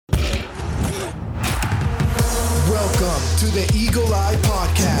to the Eagle Eye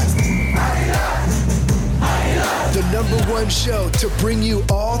Podcast, the #1 show to bring you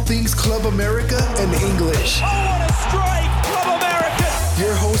all things Club America and English. Oh, what a strike! Club America!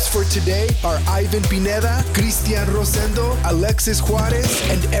 Your hosts for today are Ivan Pineda, Cristian Rosendo, Alexis Juarez,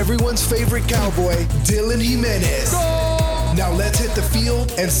 and everyone's favorite cowboy, Dylan Jimenez. Goal! Now let's hit the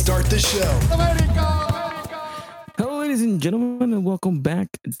field and start the show. Hello, ladies and gentlemen, and welcome back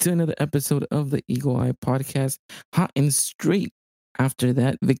to another episode of the Eagle Eye Podcast. Hot and straight after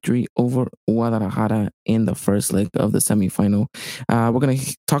that victory over Guadalajara in the first leg of the semifinal. We're going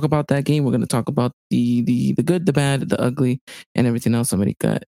to talk about that game. We're going to talk about the good, the bad, the ugly, and everything else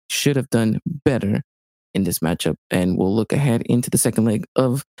America should have done better in this matchup. And we'll look ahead into the second leg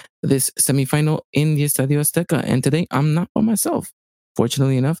of this semifinal in the Estadio Azteca. And today, I'm not by myself.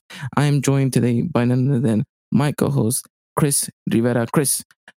 Fortunately enough, I am joined today by none other than my co-host, Chris Rivera. Chris,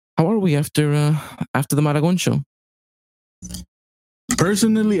 how are we after the Maragon show?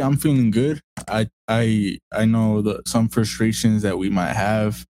 Personally, I'm feeling good. I know some frustrations that we might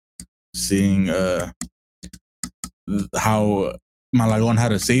have seeing how Malagon had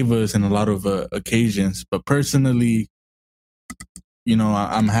to save us in a lot of occasions. But personally, you know,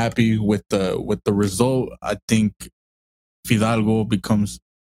 I'm happy with the result. I think Fidalgo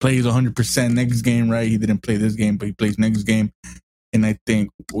plays 100% next game, right? He didn't play this game, but he plays next game. And I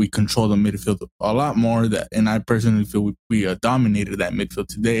think we control the midfield a lot more. And I personally feel we dominated that midfield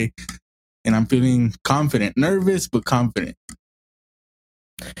today. And I'm feeling confident, nervous, but confident.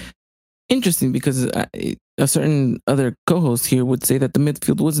 Interesting, because a certain other co-host here would say that the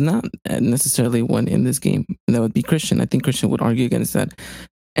midfield was not necessarily one in this game. And that would be Christian. I think Christian would argue against that.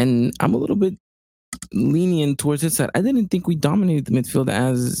 And I'm a little bit lenient towards his side. I didn't think we dominated the midfield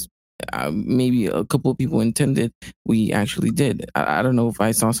as maybe a couple of people intended we actually did. I don't know if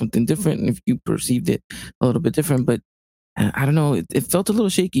I saw something different and if you perceived it a little bit different, but I don't know. It felt a little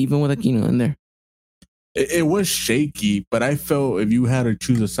shaky even with Aquino in there. It was shaky, but I felt if you had to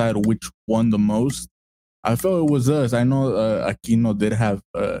choose a side of which won the most, I felt it was us. I know Aquino did have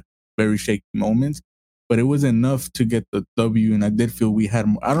very shaky moments, but it was enough to get the W, and I did feel we had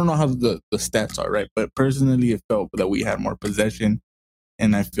more. I don't know how the stats are, right? But personally, it felt that we had more possession,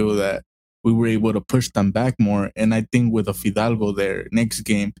 and I feel that we were able to push them back more. And I think with a Fidalgo there next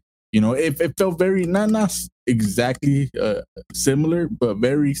game, you know, it felt very, not exactly similar, but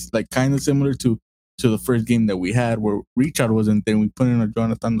very kind of similar to the first game that we had where Richard wasn't there. We put in a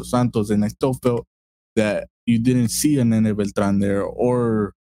Jonathan Dos Santos, and I still felt that you didn't see a Nene Beltran there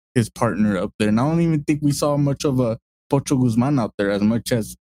or his partner up there. And I don't even think we saw much of a Pocho Guzman out there as much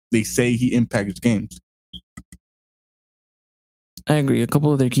as they say he impacts games. I agree. A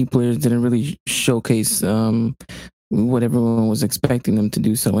couple of their key players didn't really showcase what everyone was expecting them to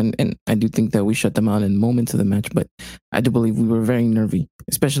do so. And I do think that we shut them out in moments of the match, but I do believe we were very nervy,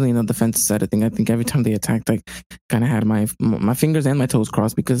 especially in the defensive side of things. I think every time they attacked, I kind of had my fingers and my toes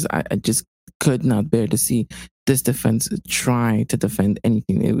crossed because I just could not bear to see this defense try to defend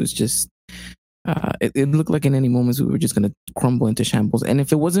anything. It was just, it looked like in any moments we were just going to crumble into shambles. And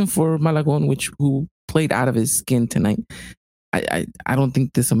if it wasn't for Malagon, who played out of his skin tonight, I don't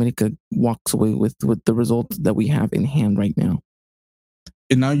think this America walks away with the result that we have in hand right now.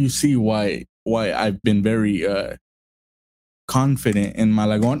 And now you see why I've been very confident in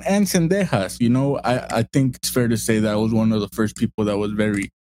Malagon and Cendejas. You know, I think it's fair to say that I was one of the first people that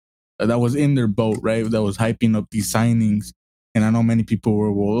was in their boat, right? That was hyping up these signings. And I know many people were,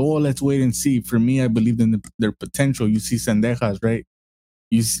 let's wait and see. For me, I believed in their potential. You see Cendejas, right?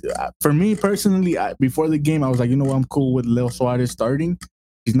 For me personally, before the game, I was like, you know what, I'm cool with Leo Suarez starting.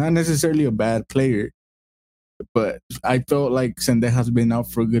 He's not necessarily a bad player, but I felt like Sendejas has been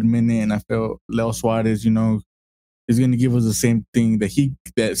out for a good minute, and I felt Leo Suarez, you know, is going to give us the same thing that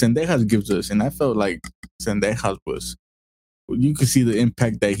Sendejas gives us, and I felt like Sendejas was. You could see the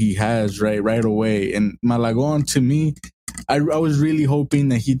impact that he has right away, and Malagon, to me, I was really hoping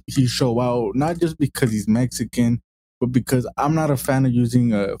that he show out, not just because he's Mexican, but because I'm not a fan of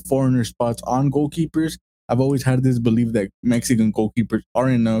using foreigner spots on goalkeepers. I've always had this belief that Mexican goalkeepers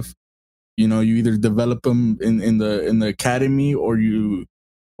are enough. You know, you either develop them in the academy or you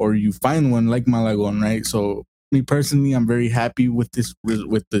find one like Malagon, right? So me personally, I'm very happy with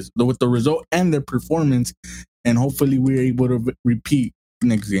the result and their performance, and hopefully we're able to repeat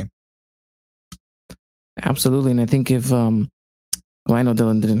next game. Absolutely, and I think if well, I know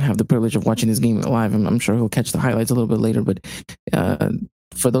Dylan didn't have the privilege of watching this game live. I'm sure he'll catch the highlights a little bit later. But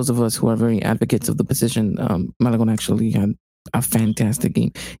for those of us who are very advocates of the position, Malagon actually had a fantastic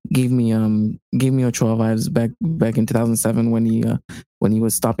game. Gave me Ochoa vibes back in 2007 when he when he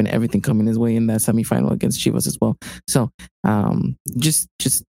was stopping everything coming his way in that semifinal against Chivas as well. So just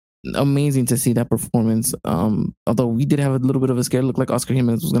amazing to see that performance. Although we did have a little bit of a scare, look like Oscar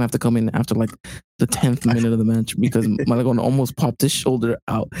Jimenez was gonna have to come in after like the 10th minute of the match because Malagon almost popped his shoulder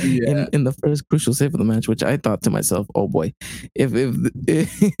out in the first crucial save of the match, which I thought to myself, oh boy, if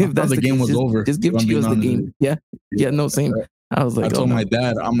that's the game case, was over, just give Chivas the game. Yeah, no, same. I was like, I told my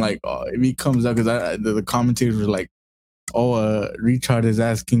dad, I'm like, oh, if he comes out, because the commentators were like, oh, Richard is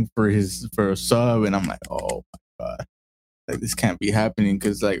asking for a sub, and I'm like, oh my god, like this can't be happening.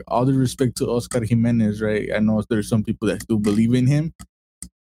 Because like all the respect to Oscar Jimenez, right? I know there's some people that still believe in him.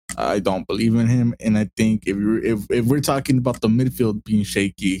 I don't believe in him, and I think if we're talking about the midfield being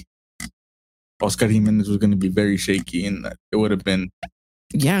shaky, Oscar Jimenez was going to be very shaky, and it would have been.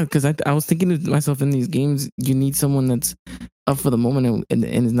 Yeah, because I was thinking to myself, in these games, you need someone that's up for the moment and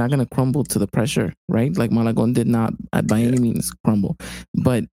is not going to crumble to the pressure, right? Like Malagon did not by any means crumble,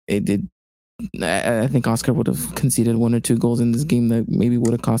 but it did. I think Oscar would have conceded 1 or 2 goals in this game that maybe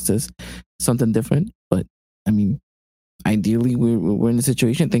would have cost us something different. But I mean, ideally, we're in the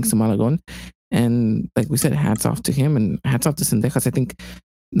situation thanks to Malagon, and like we said, hats off to him and hats off to Sendejas. I think,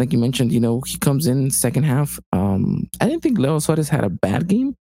 like you mentioned, he comes in second half. I didn't think Leo Suarez had a bad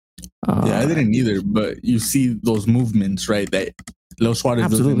game. I didn't either. But you see those movements, right? That Leo Suarez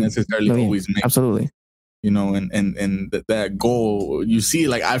doesn't necessarily always make. Absolutely. And that goal, you see,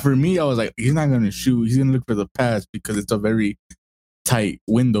 like for me, I was like, he's not going to shoot. He's going to look for the pass because it's a very tight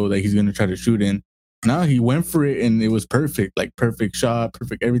window that he's going to try to shoot in. Now he went for it and it was perfect, like perfect shot,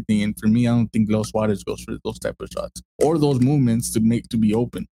 perfect everything. And for me, I don't think Leo Suarez goes for those type of shots or those movements to be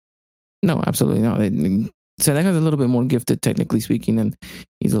open. No, absolutely not. Sendejas is a little bit more gifted, technically speaking, and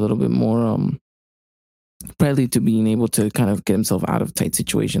he's a little bit more friendly to being able to kind of get himself out of tight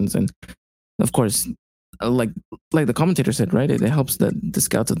situations. And of course, like the commentator said, right, it helps that the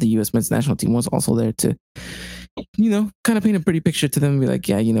scouts of the U.S. men's national team was also there to, kind of paint a pretty picture to them and be like,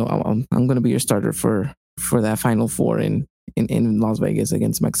 yeah, I'm going to be your starter for that Final Four in Las Vegas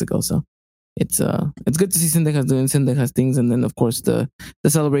against Mexico. So it's good to see Sendejas doing Sendejas things, and then of course the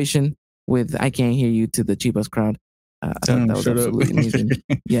celebration with "I Can't Hear You" to the Chivas crowd. I thought that was absolutely amazing.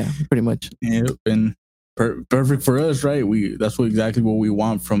 Yeah, pretty much. Yep, and perfect for us, right? That's exactly what we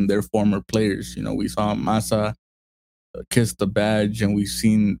want from their former players. We saw Massa kiss the badge, and we've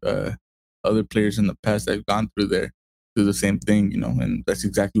seen other players in the past that have gone through the same thing, and that's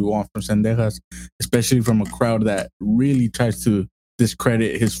exactly what we want from Sendejas, especially from a crowd that really tries to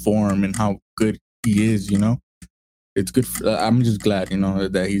discredit his form and how good he is. It's good. I'm just glad,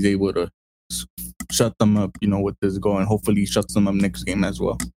 that he's able to shut them up, with this goal, and hopefully he shuts them up next game as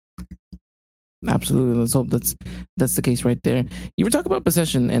well. Absolutely. Let's hope that's the case right there. You were talking about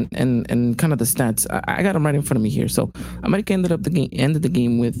possession and kind of the stats. I got them right in front of me here. So America ended the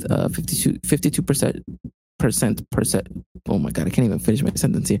game with 52%. Oh my god, I can't even finish my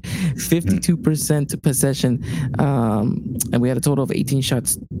sentence here. 52% possession, and we had a total of 18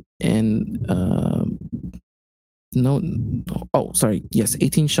 shots and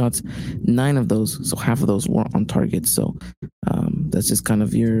 18 shots. 9 of those, so half of those were on target. So that's just kind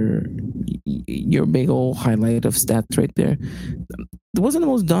of your big old highlight of stats right there. It wasn't the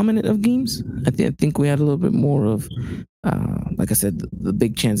most dominant of games. I think we had a little bit more of, like I said, the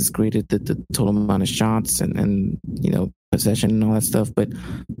big chances created, the total amount of shots and possession and all that stuff. But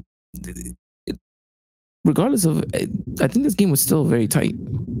regardless of, I think this game was still very tight.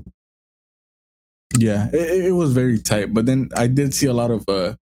 Yeah, it was very tight. But then I did see a lot of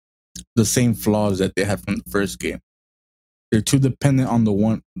the same flaws that they had from the first game. They're too dependent on the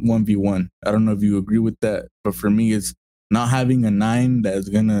 1v1. I don't know if you agree with that, but for me, it's not having a 9 that's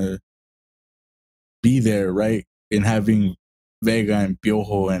gonna be there, right? And having Vega and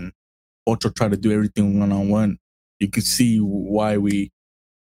Piojo and Ocho try to do everything 1-on-1. You can see why we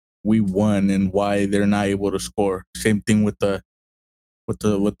won and why they're not able to score. Same thing with the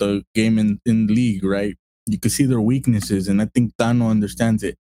game in league, right? You can see their weaknesses, and I think Tano understands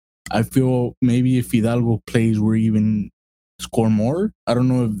it. I feel maybe if Hidalgo plays, we're even score more. I don't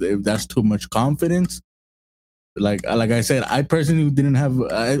know if that's too much confidence. Like I said, I personally didn't have.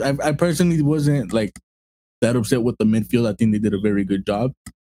 I personally wasn't like that upset with the midfield. I think they did a very good job.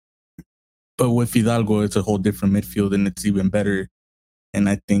 But with Hidalgo, it's a whole different midfield, and it's even better. And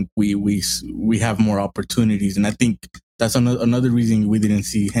I think we have more opportunities, and I think that's another reason we didn't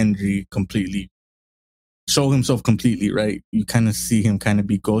see Henry completely show himself completely, right? You kind of see him kind of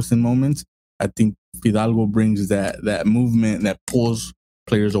be ghost in moments. I think Fidalgo brings that movement that pulls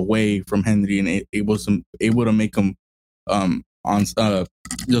players away from Henry and able to make him on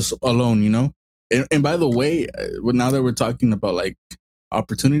just alone, And by the way, now that we're talking about like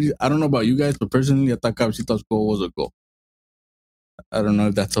opportunities. I don't know about you guys, but personally, I thought Cabecita's goal was a goal. I don't know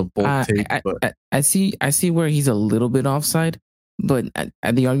if that's a bold take, but I see where he's a little bit offside, but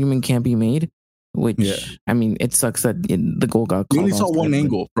the argument can't be made. Which I mean, it sucks that the goal got called. We only saw one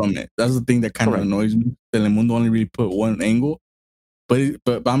angle from it. That's the thing that kind of annoys me. Telemundo only really put one angle, but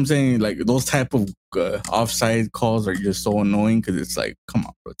I'm saying like those type of offside calls are just so annoying because it's like, come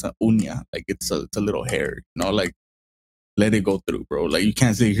on, bro, it's an uña, like it's a little hair, you know, like let it go through, bro. Like you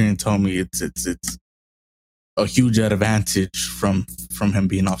can't sit here and tell me it's a huge advantage from him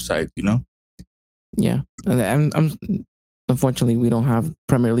being offside, you know? Yeah, I'm unfortunately we don't have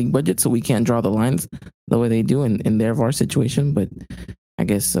Premier League budget, so we can't draw the lines the way they do in their VAR situation. But I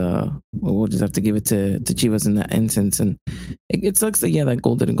guess we'll just have to give it to Chivas in that instance, and it sucks that that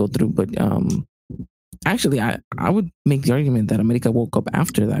goal didn't go through. But actually, I would make the argument that America woke up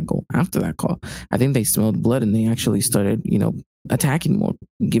after that goal, after that call. I think they smelled blood and they actually started, attacking more,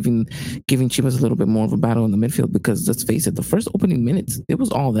 giving Chivas a little bit more of a battle in the midfield. Because let's face it, the first opening minutes, it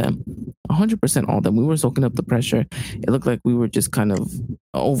was all them, 100% all them. We were soaking up the pressure. It looked like we were just kind of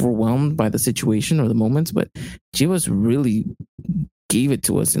overwhelmed by the situation or the moments, but Chivas really gave it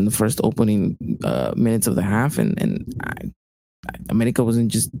to us in the first opening minutes of the half, and America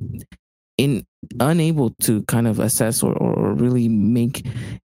wasn't just unable to kind of assess or really make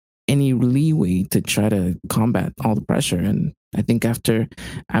any leeway to try to combat all the pressure. And I think after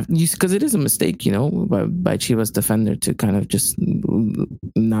because it is a mistake, by Chivas defender to kind of just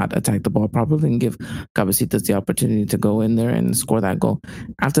not attack the ball properly and give Cabecitas the opportunity to go in there and score that goal.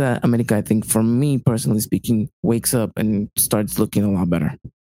 After that, America, I think, for me personally speaking, wakes up and starts looking a lot better.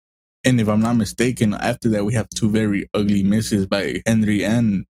 And if I'm not mistaken, after that we have two very ugly misses by Henry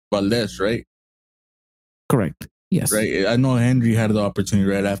and Valdez, right? Correct. Yes. Right. I know Henry had the opportunity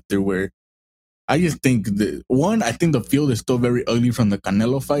right after where I just think I think the field is still very ugly from the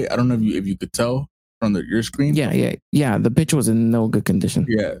Canelo fight. I don't know if you could tell from your screen. Yeah. The pitch was in no good condition.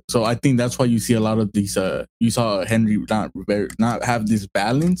 Yeah. So I think that's why you see a lot of these. You saw Henry not have this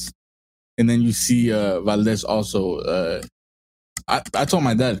balance, and then you see Valdez also. I told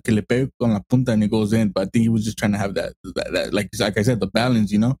my dad que le pego con la punta and it goes in, but I think he was just trying to have that like I said, the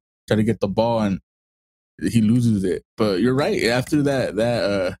balance, try to get the ball and he loses it. But you're right. After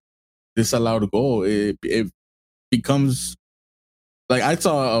that disallowed goal, it becomes like I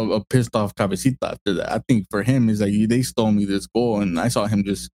saw a pissed off Cabecita after that. I think for him is like they stole me this goal, and I saw him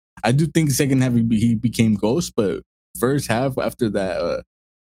just. I do think second half he became ghost, but first half after that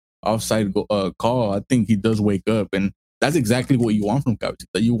offside call, I think he does wake up, and that's exactly what you want from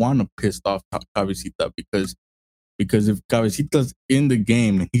Cabecita. You want a pissed off Cabecita because if Cabecita's in the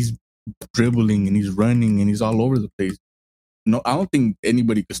game and he's dribbling and he's running and he's all over the place, no, I don't think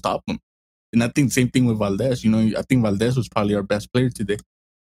anybody could stop him. And I think same thing with Valdez. I think Valdez was probably our best player today.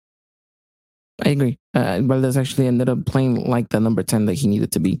 I agree. Valdez actually ended up playing like the number 10 that he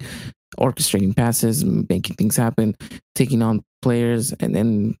needed to be, orchestrating passes, making things happen, taking on players, and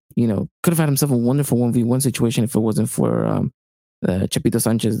then, could have had himself a wonderful 1v1 situation if it wasn't for Chapito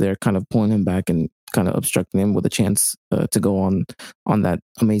Sanchez there kind of pulling him back and kind of obstructing him with a chance to go on that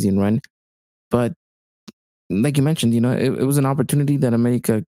amazing run. But like you mentioned, it was an opportunity that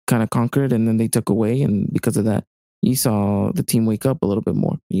America kind of conquered, and then they took away. And because of that, you saw the team wake up a little bit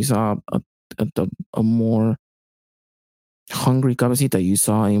more. You saw a more hungry Cabecita. You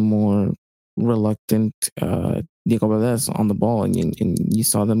saw a more reluctant Diego Valdez on the ball, and you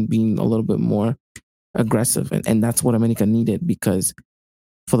saw them being a little bit more aggressive. And that's what America needed, because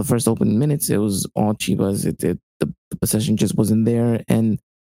for the first opening minutes, it was all Chivas. The possession just wasn't there. And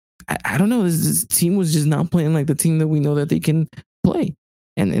I don't know, this team was just not playing like the team that we know that they can play.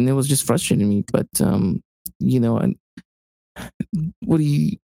 And it was just frustrating me. But, what do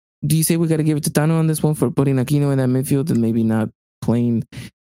you say we got to give it to Tano on this one for putting Aquino in that midfield and maybe not playing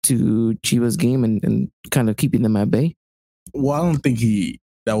to Chivas game and kind of keeping them at bay? Well, I don't think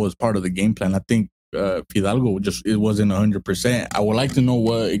that was part of the game plan. I think Fidalgo it wasn't 100%. I would like to know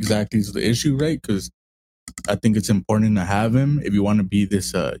what exactly is the issue, right? Because I think it's important to have him if you want to be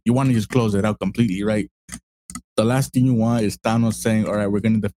this. You want to just close it out completely, right? The last thing you want is Thanos saying, "All right, we're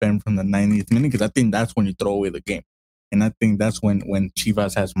going to defend from the 90th minute," because I think that's when you throw away the game, and I think that's when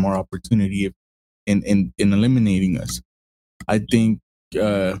Chivas has more opportunity in eliminating us. I think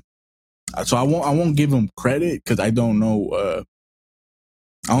so. I won't give him credit because I don't know.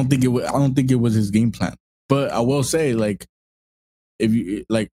 I don't think it was his game plan. But I will say, like, if you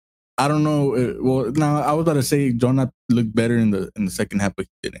like. I don't know. Well, now I was about to say Jonah looked better in the second half, but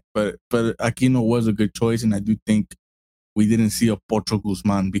he didn't. But Aquino was a good choice, and I do think we didn't see a Pocho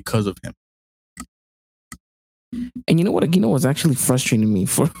Guzman because of him. And you know what? You know what's actually frustrating me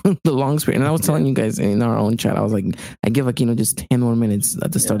for the long sprint. And I was telling you guys in our own chat, I was like, I give Aquino just 10 more minutes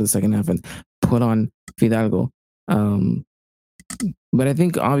at the start of the second half and put on Fidalgo. But I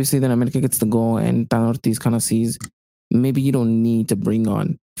think obviously then America gets the goal and Tan Ortiz kind of sees maybe you don't need to bring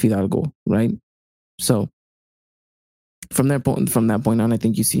on Fidalgo, right? So from that point on, I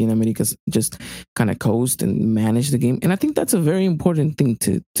think you see in America just kind of coast and manage the game. And I think that's a very important thing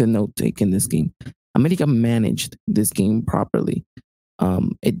to note take in this game. America managed this game properly.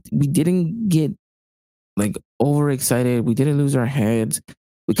 We didn't get like overexcited. We didn't lose our heads.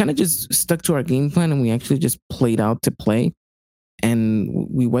 We kind of just stuck to our game plan and we actually just played out to play. And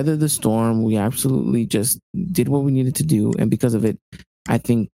we weathered the storm. We absolutely just did what we needed to do. And because of it, I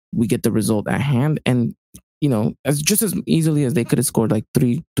think we get the result at hand. And, you know, as easily as they could have scored like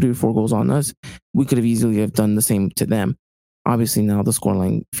three or four goals on us, we could have easily have done the same to them. Obviously, now the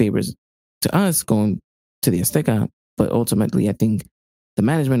scoreline favors to us going to the Azteca. But ultimately, I think the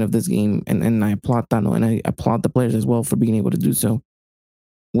management of this game, and I applaud Tano and I applaud the players as well for being able to do so,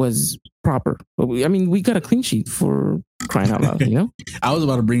 was proper. But we got a clean sheet for crying out loud, you know? I was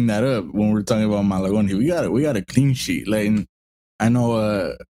about to bring that up when we were talking about Malagón. We got a clean sheet. Like, I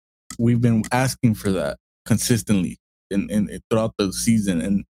know we've been asking for that consistently in throughout the season,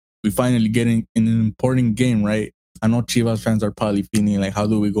 and we finally get in an important game, right? I know Chivas fans are probably feeling like, how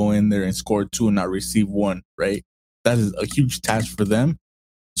do we go in there and score 2 and not receive 1, right? That is a huge task for them.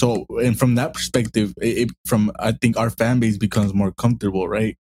 So, and from that perspective, I think our fan base becomes more comfortable,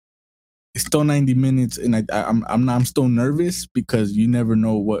 right? It's still 90 minutes, and I'm still nervous because you never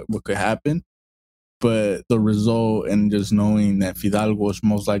know what could happen. But the result and just knowing that Fidalgo is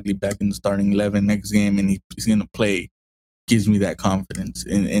most likely back in the starting 11 next game and he's going to play gives me that confidence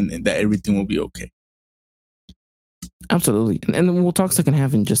and that everything will be okay. Absolutely. And we'll talk second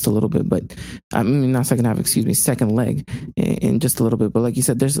half in just a little bit, but not second half, excuse me, second leg in just a little bit. But like you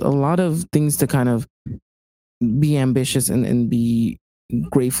said, there's a lot of things to kind of be ambitious and be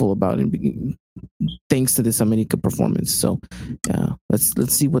grateful about and thanks to this America performance. So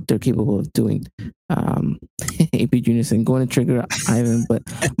let's see what they're capable of doing. AP Junior saying going to trigger Ivan, but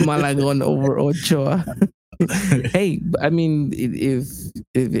Malagón over Ochoa. Hey, I mean,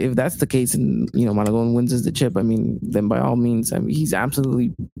 if that's the case, and you know Malagón wins us the chip, I mean, then by all means, I mean, he's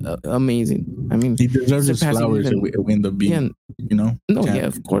absolutely amazing. I mean, he deserves his flowers if we end up being, you know. No, yeah,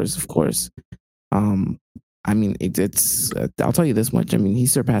 of course. I mean, it's I'll tell you this much. I mean, he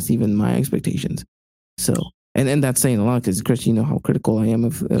surpassed even my expectations. So, and that's saying a lot because Chris, you know how critical I am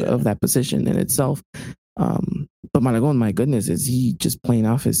of that position in itself. But Malagón, my goodness, is he just playing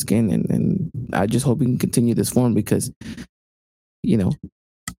off his skin, and I just hope he can continue this form because, you know,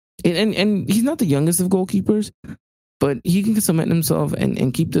 and he's not the youngest of goalkeepers, but he can cement himself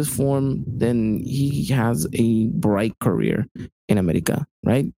and keep this form. Then he has a bright career in America,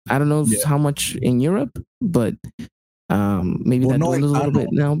 right? I don't know how much in Europe, but maybe that dwindles a little bit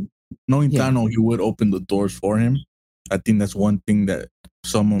now. Knowing Tano, he would open the doors for him. I think that's one thing that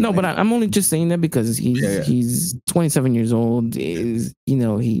someone. No, but I'm only just saying that because he's 27 years old. Is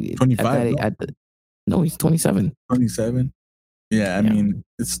he 25? No, he's 27. 27. Yeah, I mean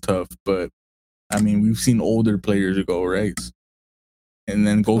it's tough, but I mean we've seen older players go, right? And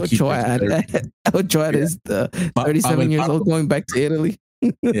then goalkeepers. Ochoa is 37 years old going back to Italy.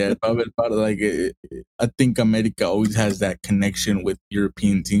 Yeah, I think America always has that connection with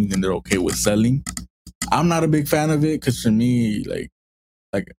European teams, and they're okay with selling. I'm not a big fan of it because for me, like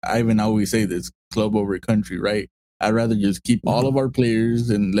Ivan always say this, club over country, right? I'd rather just keep all of our players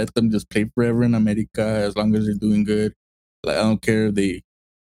and let them just play forever in America as long as they're doing good. Like I don't care if they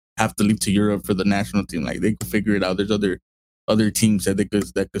have to leave to Europe for the national team. Like they could figure it out. There's other teams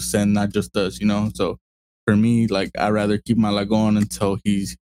that could send, not just us, you know. So for me, like I'd rather keep Malagón until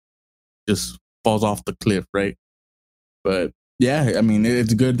he's just falls off the cliff, right? But yeah, I mean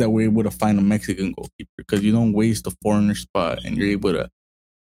it's good that we're able to find a Mexican goalkeeper because you don't waste a foreigner spot and you're able to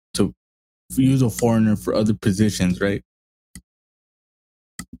use a foreigner for other positions, right?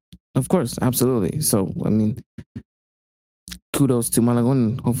 Of course, absolutely. So I mean, kudos to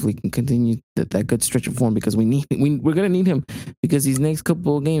Malagón. Hopefully, can continue that good stretch of form because we're gonna need him because these next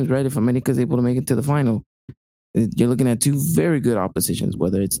couple of games, right? If America is able to make it to the final, you're looking at two very good oppositions,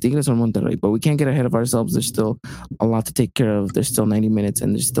 whether it's Tigres or Monterrey. But we can't get ahead of ourselves. There's still a lot to take care of. There's still 90 minutes,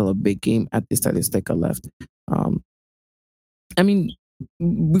 and there's still a big game at the Estadio Azteca left. I mean,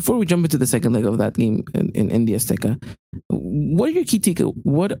 before we jump into the second leg of that game in the Azteca, what are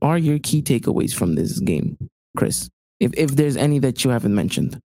your key takeaways from this game, Chris? If there's any that you haven't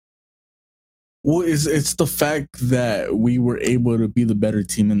mentioned. Well, it's the fact that we were able to be the better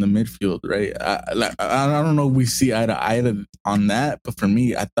team in the midfield, right? I don't know if we see eye to eye on that, but for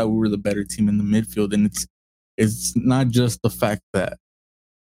me, I thought we were the better team in the midfield, and it's not just the fact that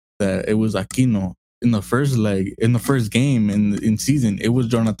it was Aquino in the first leg, in the first game in season. It was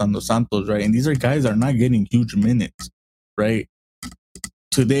Jonathan Dos Santos, right? And these are guys that are not getting huge minutes, right?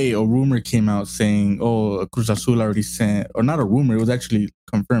 Today, a rumor came out saying, "Oh, Cruz Azul already sent," or not a rumor, it was actually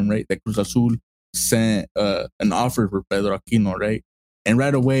confirmed, right? That Cruz Azul sent an offer for Pedro Aquino, right? And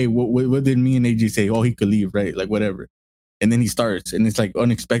right away, what did me and AJ say? Oh, he could leave, right? Like whatever. And then he starts, and it's like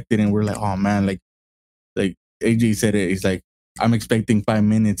unexpected, and we're like, oh man, like AJ said it. He's like, I'm expecting 5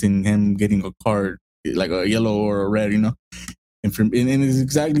 minutes and him getting a card, like a yellow or a red, you know. And it's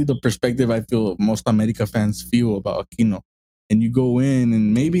exactly the perspective I feel most America fans feel about Aquino. And you go in,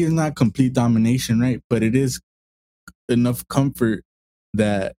 and maybe it's not complete domination, right? But it is enough comfort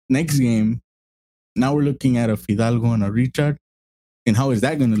that next game, now we're looking at a Fidalgo and a Richard, and how is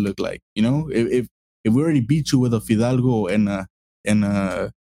that going to look like? You know, if we already beat you with a Fidalgo and a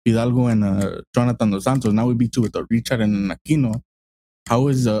Fidalgo and a Jonathan Dos Santos, now we beat you with a Richard and an Aquino. How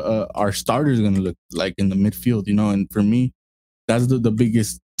is our starters going to look like in the midfield? You know, and for me, that's the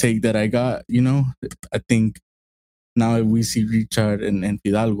biggest take that I got. You know, I think now if we see Richard and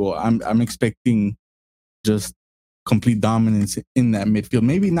Fidalgo, I'm expecting just complete dominance in that midfield.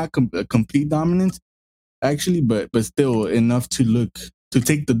 Maybe not complete dominance actually, but still enough to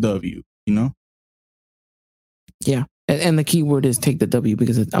take the W. You know. Yeah. And the key word is take the W,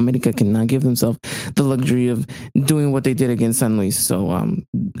 because America cannot give themselves the luxury of doing what they did against San Luis. So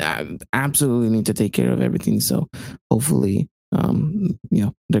absolutely need to take care of everything. So hopefully,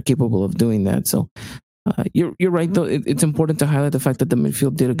 they're capable of doing that. So you're right, though. It's important to highlight the fact that the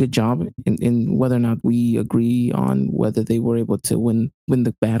midfield did a good job in whether or not we agree on whether they were able to win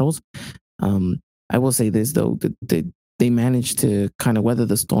the battles. I will say this, though, that they managed to kind of weather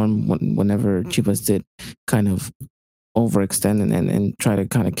the storm whenever Chivas did kind of overextend and try to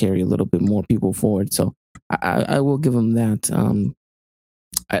kind of carry a little bit more people forward. So I will give them that.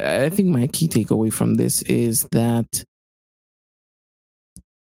 I think my key takeaway from this is that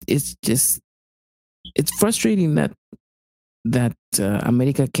it's frustrating that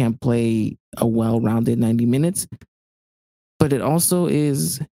America can't play a well-rounded 90 minutes, but it also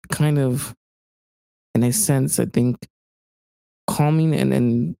is kind of, in a sense, I think, calming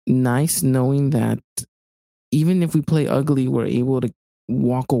and nice knowing that even if we play ugly, we're able to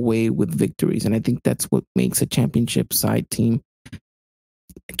walk away with victories. And I think that's what makes a championship side team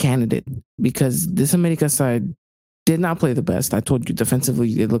a candidate, because this America side did not play the best. I told you,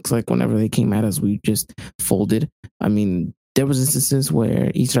 defensively, it looks like whenever they came at us, we just folded. I mean, there was instances where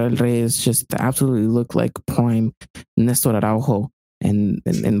Israel Reyes just absolutely looked like prime Nestor Araujo. And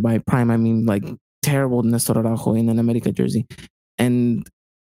by prime, I mean like terrible Nestor Araujo in an America jersey. And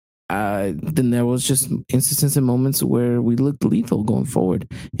then there was just instances and moments where we looked lethal going forward,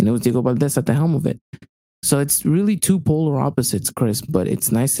 and it was Diego Valdez at the helm of it. So it's really two polar opposites, Chris. But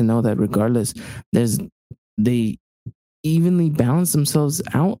it's nice to know that regardless, they evenly balance themselves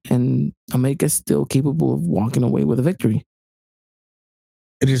out, and America's still capable of walking away with a victory.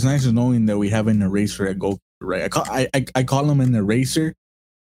 It is nice knowing that we have an eraser at goal, right? I call him an eraser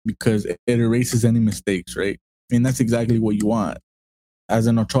because it erases any mistakes, right? I mean, that's exactly what you want. As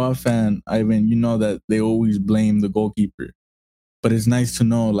an Ochoa fan, Ivan, you know that they always blame the goalkeeper. But it's nice to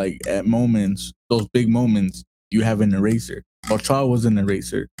know, like, at moments, those big moments, you have an eraser. Ochoa was an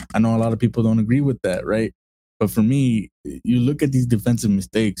eraser. I know a lot of people don't agree with that, right? But for me, you look at these defensive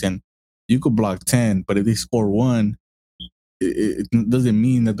mistakes and you could block 10, but if they score one, it doesn't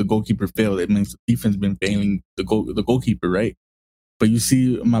mean that the goalkeeper failed. It means the defense been failing the goalkeeper, right? But you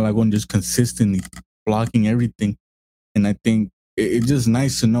see Malagon just consistently blocking everything. And I think it's just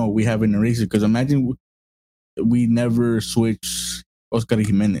nice to know we have an eraser, because imagine we never switch Oscar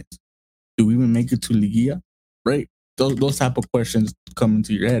Jimenez. Do we even make it to Liguilla? Right? Those type of questions come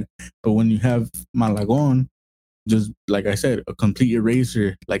into your head. But when you have Malagon, just like I said, a complete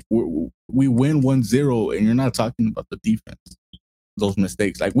eraser, like we win 1-0 and you're not talking about the defense, those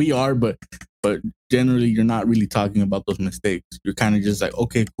mistakes. Like we are, but generally you're not really talking about those mistakes. You're kind of just like,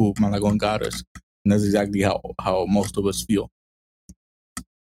 okay, cool, Malagon got us. And that's exactly how most of us feel.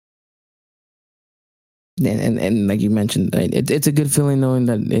 And like you mentioned, it's a good feeling knowing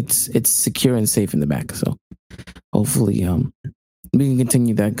that it's secure and safe in the back. So hopefully we can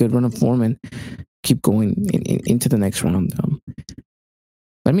continue that good run of form and keep going into the next round.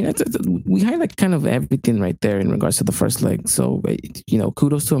 I mean, we highlight kind of everything right there in regards to the first leg. So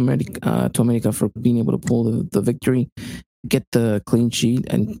kudos to America for being able to pull the victory. get the clean sheet.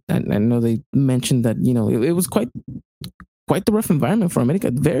 And I know they mentioned that it was quite the rough environment for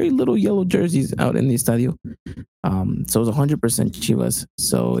America. Very little yellow jerseys out in the estadio. So it was 100% Chivas.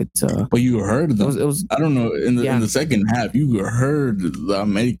 So it's but you heard them. it was I don't know, in the second half, you heard the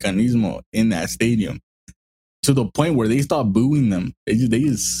Americanismo in that stadium to the point where they stopped booing them. They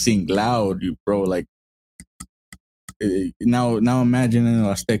just sing loud, bro. Like now imagine in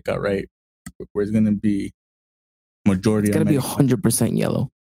Azteca, right, where it's gonna be majority. It's gonna be 100% yellow.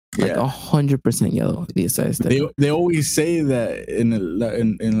 Like 100% yellow. The Estadio Azteca. They always say that in La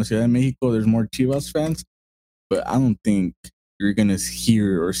Ciudad de Mexico there's more Chivas fans, but I don't think you're gonna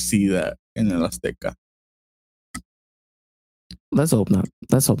hear or see that in El Azteca. Let's hope not.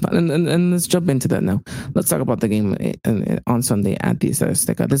 And let's jump into that now. Let's talk about the game on Sunday at the Estadio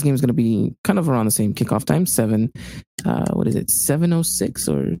Azteca. This game is going to be kind of around the same kickoff time, 7:06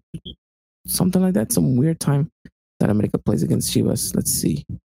 or something like that. Some weird time that America plays against Chivas. Let's see.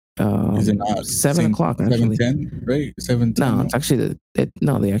 Is it not 7 o'clock actually? 7:10, right? 7:10. No, it's actually they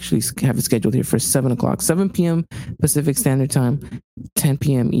actually have it scheduled here for 7 o'clock, 7 p.m. Pacific Standard Time, 10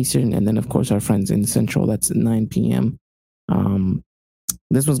 p.m. Eastern, and then of course our friends in Central. That's 9 p.m.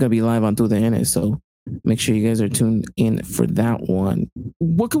 This one's gonna be live on Through the NS, so make sure you guys are tuned in for that one.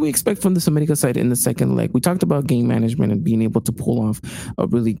 What can we expect from this America side in the second leg? We talked about game management and being able to pull off a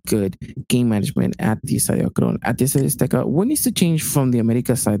really good game management at the Estadio Azteca. What needs to change from the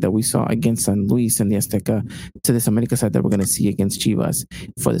America side that we saw against San Luis and the Azteca to this America side that we're going to see against Chivas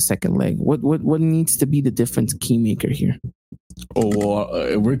for the second leg? What needs to be the difference key maker here?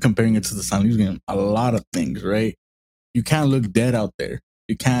 We're comparing it to the San Luis game. A lot of things, right? You can't look dead out there.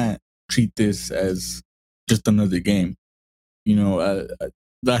 You can't treat this as just another game. The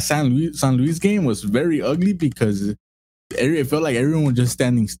San Luis game was very ugly because it felt like everyone was just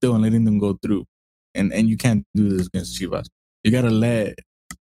standing still and letting them go through. And you can't do this against Chivas. You gotta let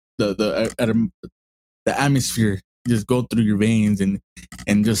the atmosphere just go through your veins and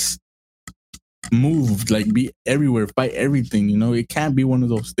just move, like be everywhere, fight everything. It can't be one of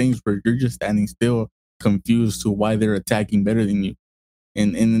those things where you're just standing still, confused to why they're attacking better than you.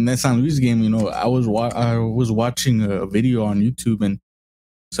 And in that San Luis game, I was watching a video on YouTube, and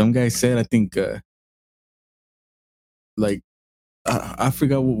some guy said, I think, I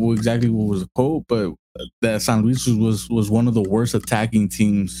forgot exactly what was the quote, but that San Luis was one of the worst attacking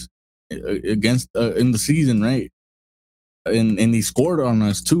teams against in the season, right? And they scored on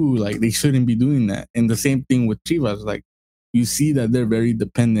us too. Like, they shouldn't be doing that. And the same thing with Chivas. Like, you see that they're very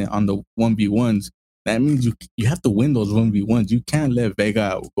dependent on the 1v1s. That means you have to win those 1v1s. You can't let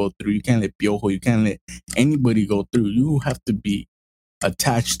Vega go through. You can't let Piojo. You can't let anybody go through. You have to be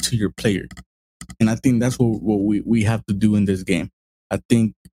attached to your player. And I think that's what we have to do in this game. I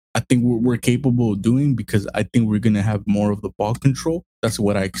think we're capable of doing, because I think we're going to have more of the ball control. That's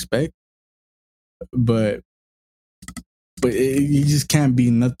what I expect. But you just can't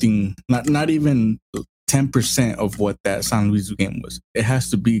be nothing, not even 10% of what that San Luis game was. It has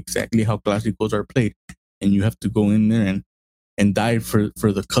to be exactly how Clásicos are played. And you have to go in there and die for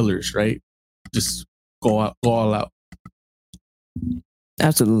the colors, right? Just go all out.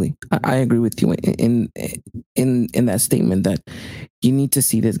 Absolutely. I agree with you in that statement that you need to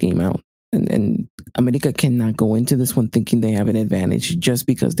see this game out. And America cannot go into this one thinking they have an advantage just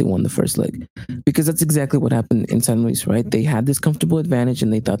because they won the first leg. Because that's exactly what happened in San Luis, right? They had this comfortable advantage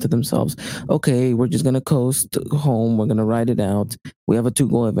and they thought to themselves, okay, we're just going to coast home. We're going to ride it out. We have a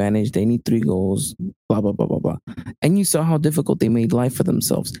 2-goal advantage. They need 3 goals, blah, blah, blah, blah, blah. And you saw how difficult they made life for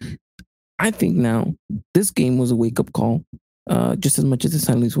themselves. I think now this game was a wake-up call, just as much as the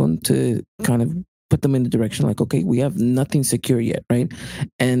San Luis one, to kind of put them in the direction like, okay, we have nothing secure yet, right?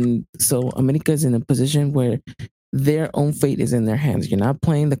 And so America is in a position where their own fate is in their hands. You're not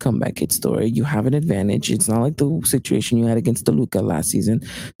playing the comeback hit story. You have an advantage. It's not like the situation you had against Toluca last season.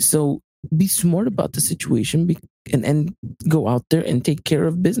 So be smart about the situation and go out there and take care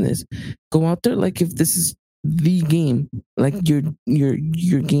of business. Go out there like if this is the game, like your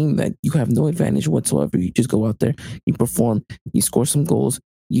game that you have no advantage whatsoever. You just go out there, you perform, you score some goals,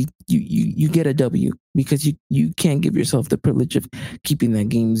 you get a W, because you can't give yourself the privilege of keeping that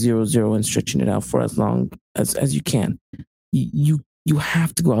game 0-0 and stretching it out for as long as you can. You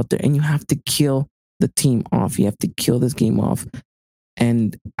have to go out there and you have to kill the team off. You have to kill this game off.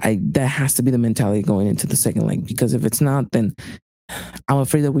 And that has to be the mentality going into the second leg, because if it's not, then I'm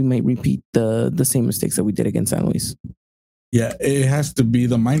afraid that we might repeat the same mistakes that we did against San Luis. Yeah, it has to be,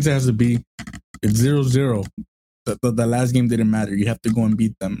 the mindset has to be, it's 0-0. The last game didn't matter. You have to go and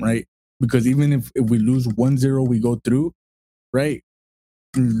beat them, right? Because even if we lose 1-0, we go through, right?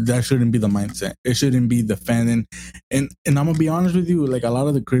 that shouldn't be the mindset. It shouldn't be defending. And I'm gonna be honest with you, like a lot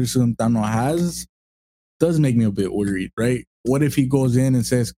of the criticism Tano has does make me a bit worried, right? What if he goes in and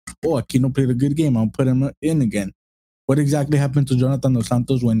says, "Oh, Aquino played a good game. I'll put him in again." What exactly happened to Jonathan Dos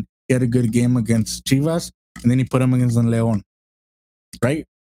Santos when he had a good game against Chivas and then he put him against Leon, right?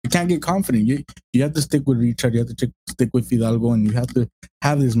 You can't get confident. You have to stick with Richard. You have to stick with Fidalgo, and you have to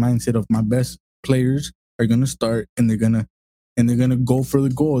have this mindset of my best players are gonna start and they're gonna go for the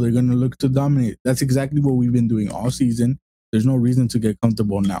goal. They're gonna look to dominate. That's exactly what we've been doing all season. There's no reason to get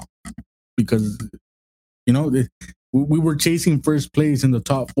comfortable now because we were chasing first place in the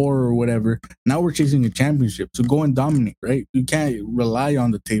top 4 or whatever. Now we're chasing a championship. So go and dominate, right? You can't rely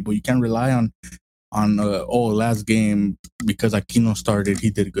on the table. You can't rely on last game because Aquino started,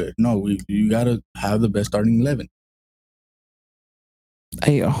 he did good. No, you gotta have the best starting 11.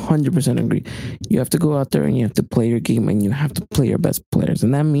 I 100% agree. You have to go out there and you have to play your game and you have to play your best players.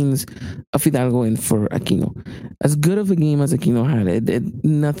 And that means a Fidalgo in for Aquino. As good of a game as Aquino had,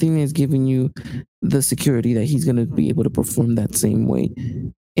 nothing is giving you the security that he's going to be able to perform that same way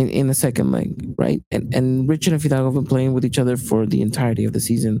in the second leg, right? And Richard and Fidalgo have been playing with each other for the entirety of the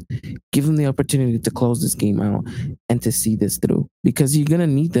season. Give them the opportunity to close this game out and to see this through because you're going to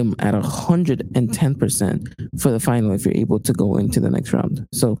need them at 110% for the final if you're able to go into the next round.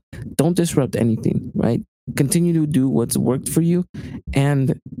 So don't disrupt anything, right? Continue to do what's worked for you.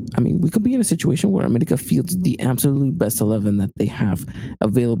 And I mean, we could be in a situation where America fields the absolutely best 11 that they have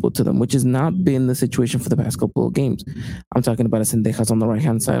available to them, which has not been the situation for the past couple of games. I'm talking about a Sendejas on the right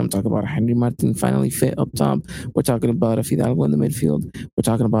hand side. I'm talking about a Henry Martin finally fit up top. We're talking about a Fidalgo in the midfield. We're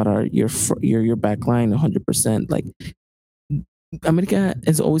talking about your back line 100%. Like America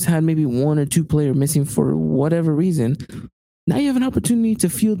has always had maybe one or two players missing for whatever reason. Now you have an opportunity to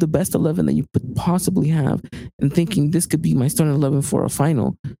field the best 11 that you could possibly have and thinking this could be my starting 11 for a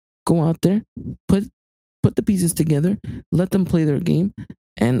final. Go out there, put the pieces together, let them play their game,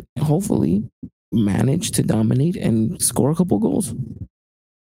 and hopefully manage to dominate and score a couple goals.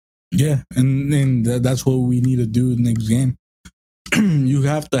 Yeah, and that's what we need to do next game. You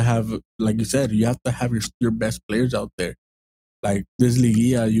have to have, like you said, you have to have your best players out there. Like this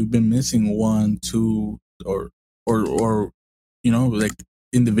Liguilla, you've been missing 1, 2, or like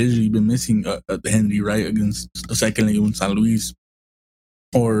individually, you've been missing Henry, right, against the second league in San Luis,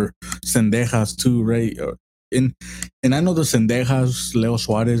 or Sendejas too, right? And I know the Sendejas, Leo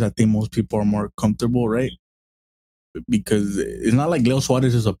Suarez, I think most people are more comfortable, right? Because it's not like Leo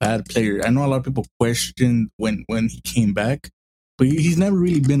Suarez is a bad player. I know a lot of people question when he came back, but he's never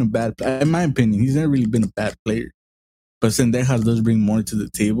really been a bad player. In my opinion, he's never really been a bad player. But Sendejas does bring more to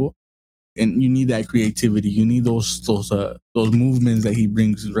the table. And you need that creativity. You need those movements that he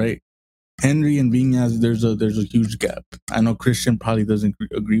brings, right? Henry and Viñas, there's a huge gap. I know Christian probably doesn't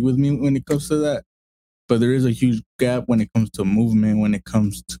agree with me when it comes to that, but there is a huge gap when it comes to movement, when it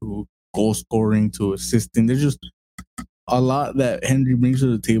comes to goal scoring, to assisting. There's just a lot that Henry brings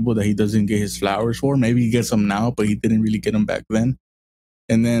to the table that he doesn't get his flowers for. Maybe he gets them now, but he didn't really get them back then.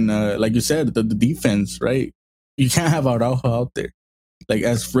 And then, like you said, the defense, right? You can't have Araujo out there. Like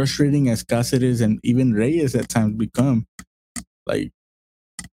as frustrating as Cáceres and even Reyes at times become, like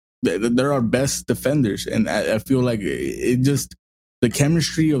they're our best defenders, and I feel like it just the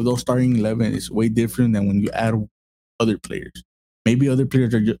chemistry of those starting 11 is way different than when you add other players. Maybe other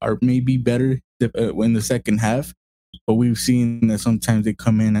players are maybe better in the second half, but we've seen that sometimes they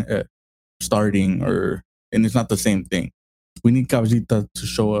come in starting and it's not the same thing. We need Caballita to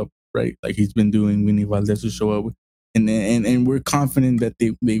show up, right? Like he's been doing. We need Valdez to show up. And we're confident that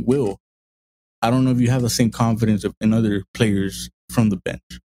they will. I don't know if you have the same confidence in other players from the bench.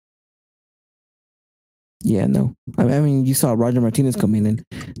 Yeah, no. I mean, you saw Roger Martinez come in, and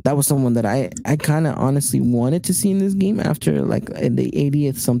that was someone that I kind of honestly wanted to see in this game after like the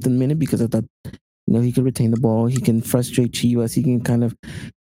 80th something minute because I thought, he could retain the ball, he can frustrate Chivas, he can kind of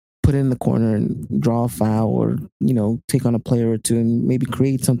put it in the corner and draw a foul or take on a player or two and maybe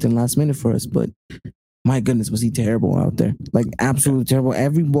create something last minute for us, but. My goodness, was he terrible out there? Like, absolutely terrible.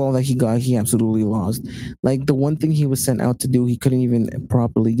 Every ball that he got, he absolutely lost. Like, the one thing he was sent out to do, he couldn't even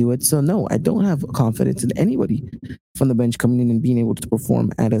properly do it. So, no, I don't have confidence in anybody from the bench coming in and being able to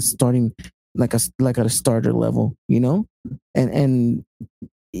perform at a starting, like at a starter level, And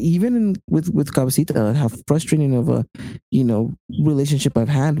even with Cabecita, how frustrating of a, relationship I've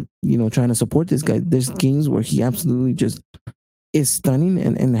had, trying to support this guy. There's games where he absolutely just is stunning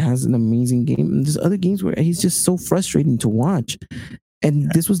and has an amazing game. And there's other games where he's just so frustrating to watch. And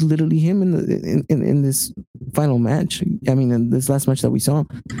this was literally him in this final match. I mean, in this last match that we saw,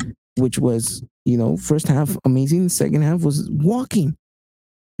 which was, first half amazing. Second half was walking.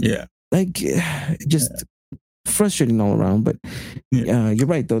 Yeah. Like, just frustrating all around. But you're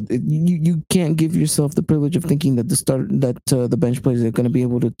right though. You can't give yourself the privilege of thinking that the bench players are going to be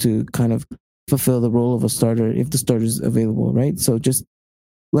able to kind of fulfill the role of a starter if the starter is available, right? So just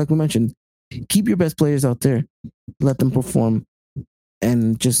like we mentioned, keep your best players out there, let them perform,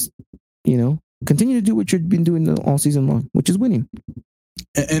 and just continue to do what you've been doing all season long, which is winning.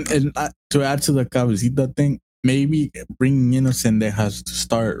 And to add to the Cabecita thing, maybe bringing in a Sendejas to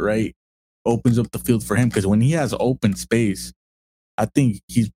start, right, opens up the field for him, because when he has open space, I think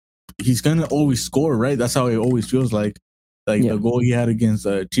he's gonna always score, right? That's how it always feels like. The goal he had against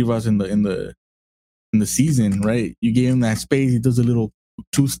Chivas in the season, right? You gave him that space, he does a little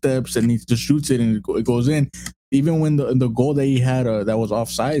 2 steps and he just shoots it and it goes in. Even when the goal that he had that was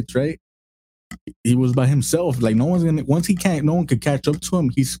offsides, right? He was by himself. Like, no one could catch up to him.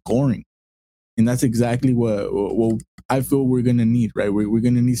 He's scoring, and that's exactly what I feel we're gonna need, right? We're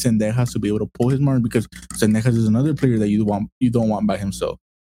gonna need Sendejas to be able to pull his mark, because Sendejas is another player that you don't want by himself.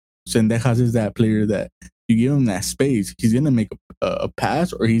 Sendejas is that player that you give him that space, he's gonna make a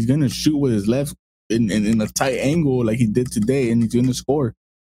pass, or he's gonna shoot with his left in a tight angle like he did today, and he's gonna score,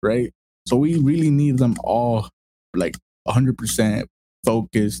 right? So we really need them all like 100%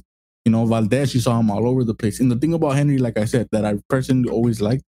 focused. Valdez, you saw him all over the place. And the thing about Henry, like I said, that I personally always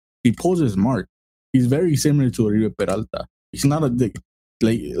liked, he pulls his mark. He's very similar to Oribe Peralta. He's not a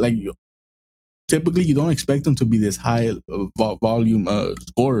like typically you don't expect him to be this high volume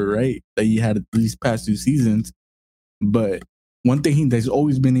scorer, right? That he had these past 2 seasons. But one thing that's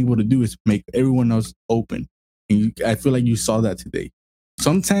always been able to do is make everyone else open. And I feel like you saw that today.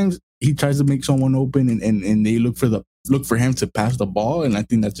 Sometimes he tries to make someone open and they look for him to pass the ball, and I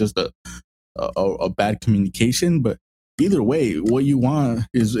think that's just a bad communication. But either way, what you want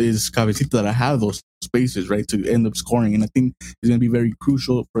is Cabecita to have those spaces, right, to end up scoring, and I think it's going to be very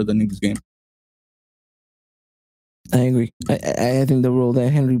crucial for the next game. I agree. I think the role that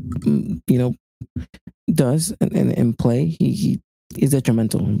Henry, does and play, he is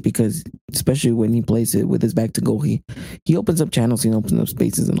detrimental, because especially when he plays it with his back to goal, he opens up channels, he opens up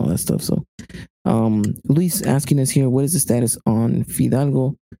spaces and all that stuff. So Luis asking us here, what is the status on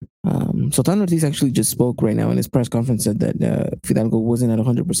Fidalgo? Sultan Ortiz actually just spoke right now in his press conference, said that Fidalgo wasn't at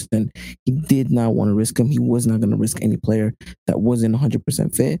 100%. He did not want to risk him. He was not going to risk any player that wasn't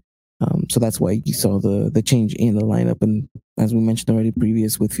 100% fit. So that's why you saw the change in the lineup. And as we mentioned already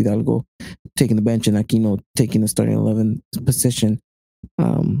previous, with Fidalgo taking the bench and Aquino taking the starting 11 position,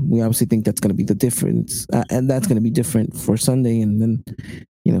 we obviously think that's going to be the difference. And that's going to be different for Sunday. And then,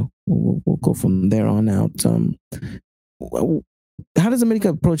 we'll go from there on out. How does America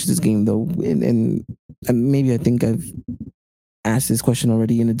approach this game, though? And maybe I think I've asked this question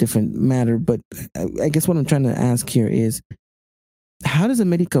already in a different matter, but I guess what I'm trying to ask here is, how does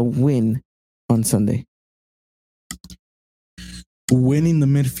America win on Sunday? Winning the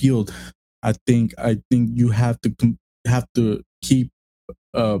midfield. I think you have to keep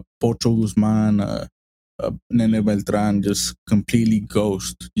Pocho Guzman, Nene Beltran just completely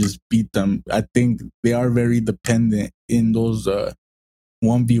ghost, just beat them. I think they are very dependent in those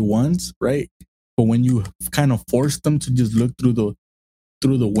 1v1s, right? But when you kind of force them to just look through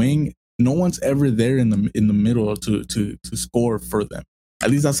the wing, no one's ever there in the middle to score for them. At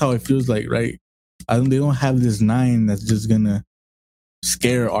least that's how it feels like, right? They don't have this 9 that's just gonna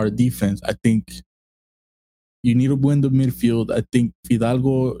scare our defense. I think you need to win the midfield. I think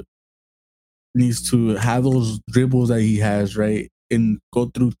Fidalgo needs to have those dribbles that he has, right, and go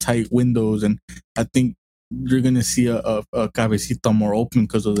through tight windows. And I think you're gonna see a Cabecita more open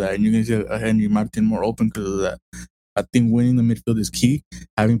because of that, and you're gonna see a Henry Martin more open because of that. I think winning the midfield is key,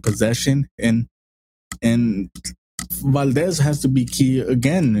 having possession, and Valdez has to be key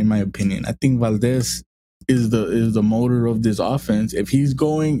again, in my opinion. I think Valdez is the motor of this offense. If he's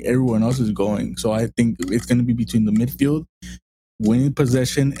going, everyone else is going. So I think it's going to be between the midfield, winning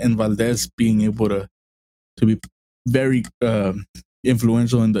possession, and Valdez being able to be very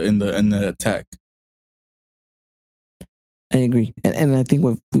influential in the attack. I agree, and I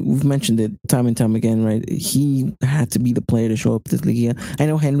think we've mentioned it time and time again, right? He had to be the player to show up this Liga. I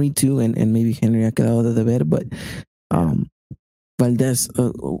know Henry too, and maybe Henry ha quedado de ver, but Valdez,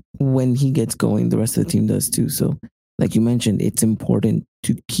 when he gets going, the rest of the team does too. So, like you mentioned, it's important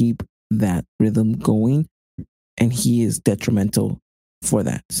to keep that rhythm going, and he is detrimental for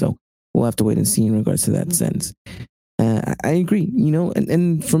that. So we'll have to wait and see in regards to that sense. I agree,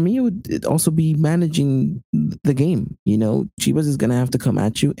 and for me, it would also be managing the game. Chivas is going to have to come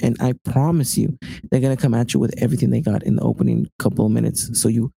at you, and I promise you, they're going to come at you with everything they got in the opening couple of minutes. So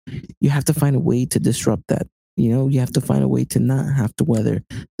you have to find a way to disrupt that. You have to find a way to not have to weather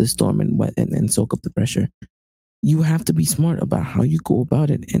the storm and soak up the pressure. You have to be smart about how you go about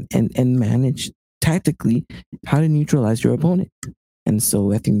it and manage tactically how to neutralize your opponent. And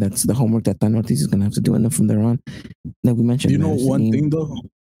so I think that's the homework that Tan Ortiz is going to have to do. And then from there on, like we mentioned, You know, one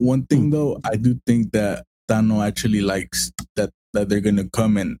thing Hmm. though, I do think that Tano actually likes that they're gonna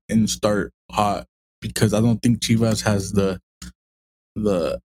come and start hot, because I don't think Chivas has the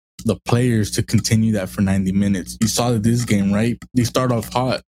the players to continue that for 90 minutes. You saw this game, right? They start off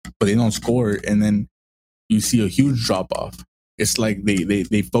hot, but they don't score, and then you see a huge drop off. It's like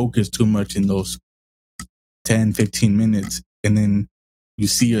they focus too much in those 10, 15 minutes, and then you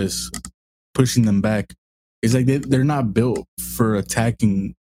see us pushing them back. It's like they're not built for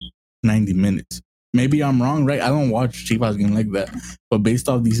attacking 90 minutes. Maybe I'm wrong, right? I don't watch Chivas game like that. But based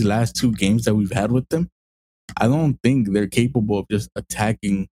off these last two games that we've had with them, I don't think they're capable of just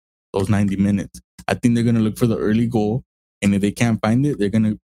attacking those 90 minutes. I think they're going to look for the early goal. And if they can't find it, they're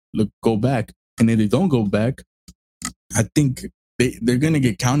going to go back. And if they don't go back, I think they're going to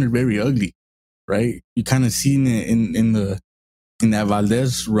get countered very ugly, right? You kind of seen it in that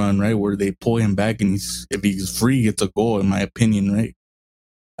Valdez run, right, where they pull him back, and if he's free, it's a goal, in my opinion, right?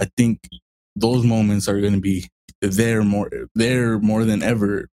 I think those moments are going to be there more than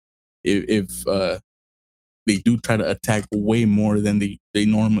ever if they do try to attack way more than they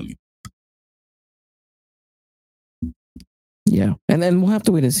normally. Yeah, and then we'll have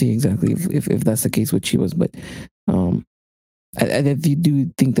to wait and see exactly if that's the case with Chivas. But if you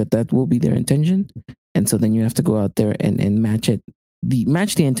do think that will be their intention, and so then you have to go out there and match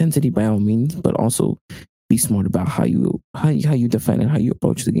the intensity by all means, but also be smart about how you defend and how you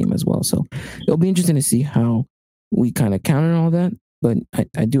approach the game as well. So it'll be interesting to see how we kind of counter all that. But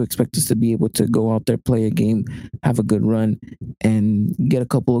I do expect us to be able to go out there, play a game, have a good run, and get a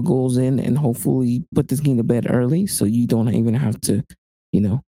couple of goals in, and hopefully put this game to bed early, so you don't even have to,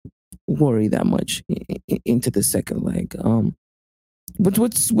 worry that much into the second leg.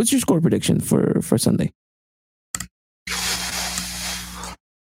 What's your score prediction for Sunday?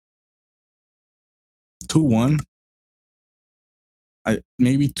 2-1.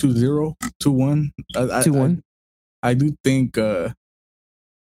 Maybe 2-0, 2-1. 2-1. I do think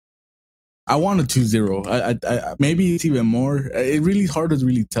I want a 2-0. I maybe it's even more. It really hard to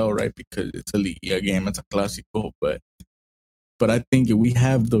really tell, right? Because it's a Liga game, it's a Clásico, but I think if we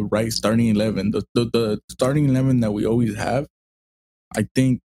have the right starting 11, the starting 11 that we always have, I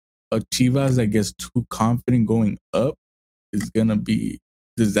think a Chivas that gets too confident going up is gonna be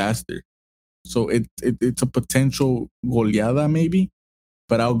disaster. So it's a potential goleada maybe,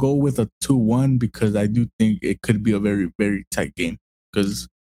 but I'll go with a 2-1 because I do think it could be a very, very tight game. Because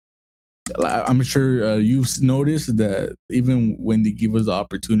I'm sure you've noticed that even when they give us the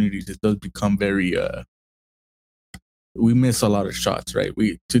opportunities, it does become very we miss a lot of shots, right?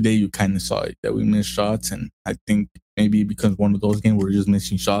 Today you kind of saw it that we miss shots, and I think maybe it becomes one of those games where we're just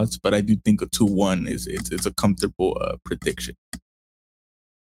missing shots. But I do think a 2-1 it's a comfortable prediction.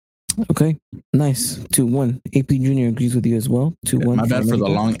 Okay, nice. 2-1. AP Junior agrees with you as well. 2-1. My bad for the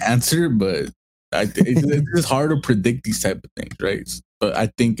long answer, but it's just hard to predict these type of things, right? But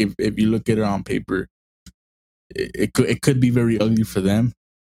I think if you look at it on paper, it could be very ugly for them,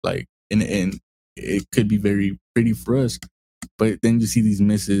 like and it could be very pretty for us. But then you see these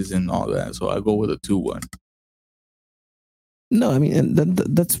misses and all that, so I go with a 2-1. No, I mean, and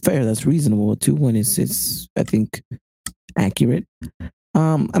that's fair. That's reasonable. 2-1 is I think accurate.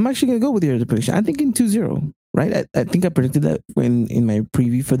 I'm actually gonna go with your prediction. I'm thinking 2-0. Right? I think I predicted that in my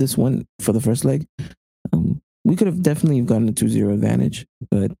preview for this one for the first leg. We could have definitely gotten a 2-0 advantage,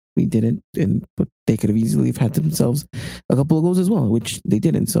 but we didn't, but they could have easily have had themselves a couple of goals as well, which they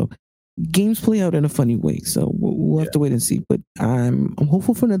didn't. So games play out in a funny way. So we'll have to wait and see. But I'm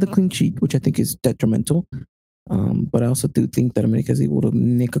hopeful for another clean sheet, which I think is detrimental. But I also do think that America is able to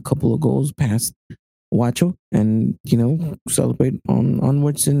nick a couple of goals past Wacho and celebrate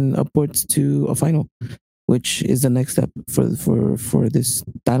onwards and upwards to a final, which is the next step for this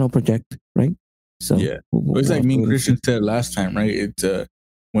Dino project, right? So yeah, it's like me and Christian said last time, right? It's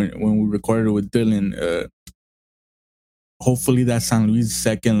when we recorded it with Dylan. Hopefully that San Luis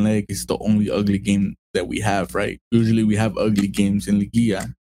second leg is the only ugly game that we have, right? Usually we have ugly games in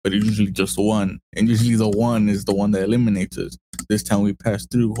Liguilla, but it's usually just one, and usually the one is the one that eliminates us. This time we pass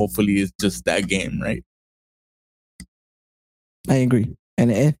through. Hopefully it's just that game, right? I agree,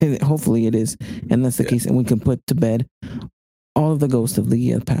 and hopefully it is, and that's the case, and we can put to bed all of the ghosts of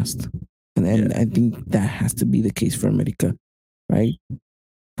Liguilla past, and I think that has to be the case for America, right?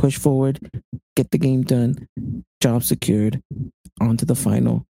 Push forward, get the game done, job secured, on to the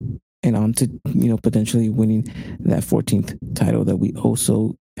final, and on to, potentially winning that 14th title that we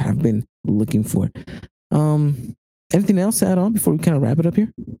also have been looking for. Anything else to add on before we kind of wrap it up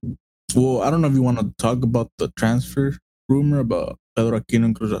here? Well, I don't know if you want to talk about the transfer rumor about Pedro Aquino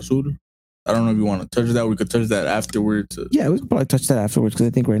and Cruz Azul. I don't know if you want to touch that. We could touch that afterwards. Yeah, we could probably touch that afterwards because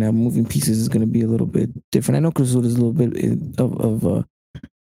I think right now moving pieces is going to be a little bit different. I know Cruz Azul is a little bit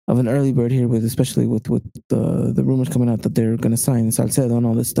of an early bird here, especially with the rumors coming out that they're going to sign Salcedo and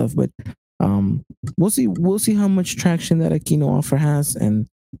all this stuff. But we'll see how much traction that Aquino offer has and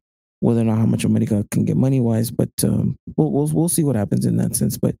whether or not how much America can get money wise. But we'll see what happens in that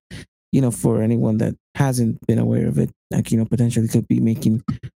sense. But for anyone that hasn't been aware of it, Aquino potentially could be making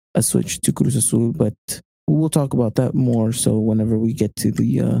a switch to Cruz Azul, but we'll talk about that more so whenever we get to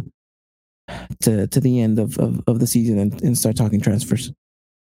the to the end of the season and start talking transfers.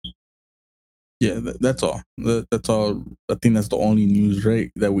 Yeah, that's all. That's all. I think that's the only news, right,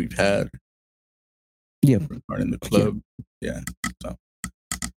 that we've had. Yeah, regarding the club. Yeah. So.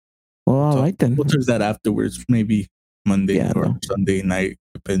 Well, all right then. We'll touch that afterwards, maybe Monday or no. Sunday night,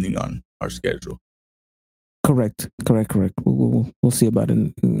 depending on our schedule. Correct. We'll see about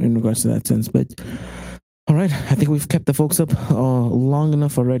it in regards to that sense. But all right, I think we've kept the folks up long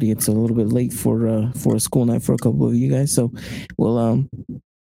enough already. It's a little bit late for a school night for a couple of you guys, so we'll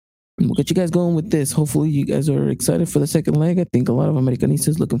get you guys going with this. Hopefully, you guys are excited for the second leg. I think a lot of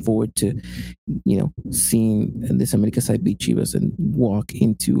Americanistas looking forward to, seeing this America side beat Chivas and walk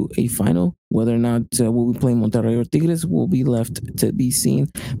into a final. Whether or not we'll be playing Monterrey or Tigres will be left to be seen.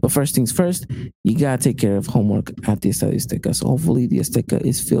 But first things first, you got to take care of homework at the Estadio Azteca. So hopefully the Azteca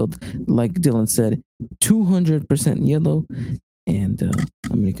is filled, like Dylan said, 200% yellow. And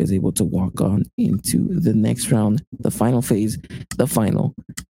America is able to walk on into the next round, the final phase, the final.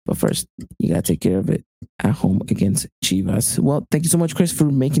 But first, you got to take care of it at home against Chivas. Well, thank you so much, Chris, for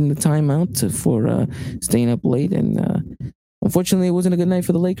making the time out for staying up late. And unfortunately, it wasn't a good night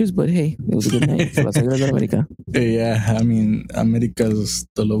for the Lakers, but hey, it was a good night for Las Águilas del América. Yeah, I mean, America's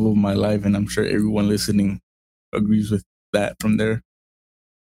the love of my life, and I'm sure everyone listening agrees with that from their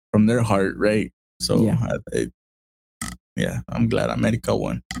heart, right? So, yeah, I'm glad America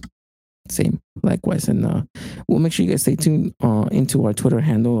won. Same, likewise, and we'll make sure you guys stay tuned into our Twitter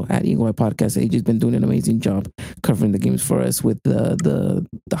handle at Eagle Eye Podcast. AJ's been doing an amazing job covering the games for us with the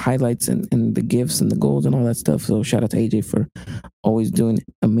highlights and the gifts and the goals and all that stuff. So shout out to AJ for always doing an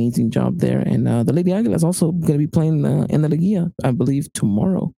amazing job there. And the Lady Águila is also going to be playing in the Liguilla, I believe,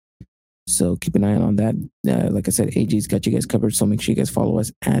 tomorrow. So keep an eye on that. Like I said, AJ's got you guys covered. So make sure you guys follow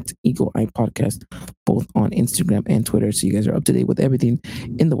us at Eagle Eye Podcast, both on Instagram and Twitter. So you guys are up to date with everything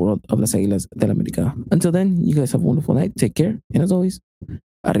in the world of Las Águilas del América. Until then, you guys have a wonderful night. Take care. And as always,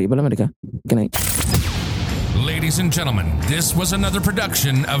 arriba la América. Good night. Ladies and gentlemen, this was another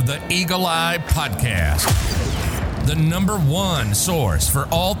production of the Eagle Eye Podcast, the #1 source for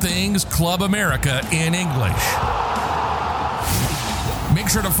all things Club America in English. Make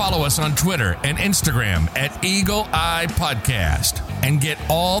sure to follow us on Twitter and Instagram at Eagle Eye Podcast and get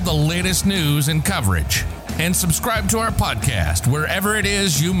all the latest news and coverage. And subscribe to our podcast wherever it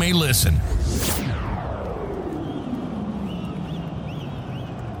is you may listen.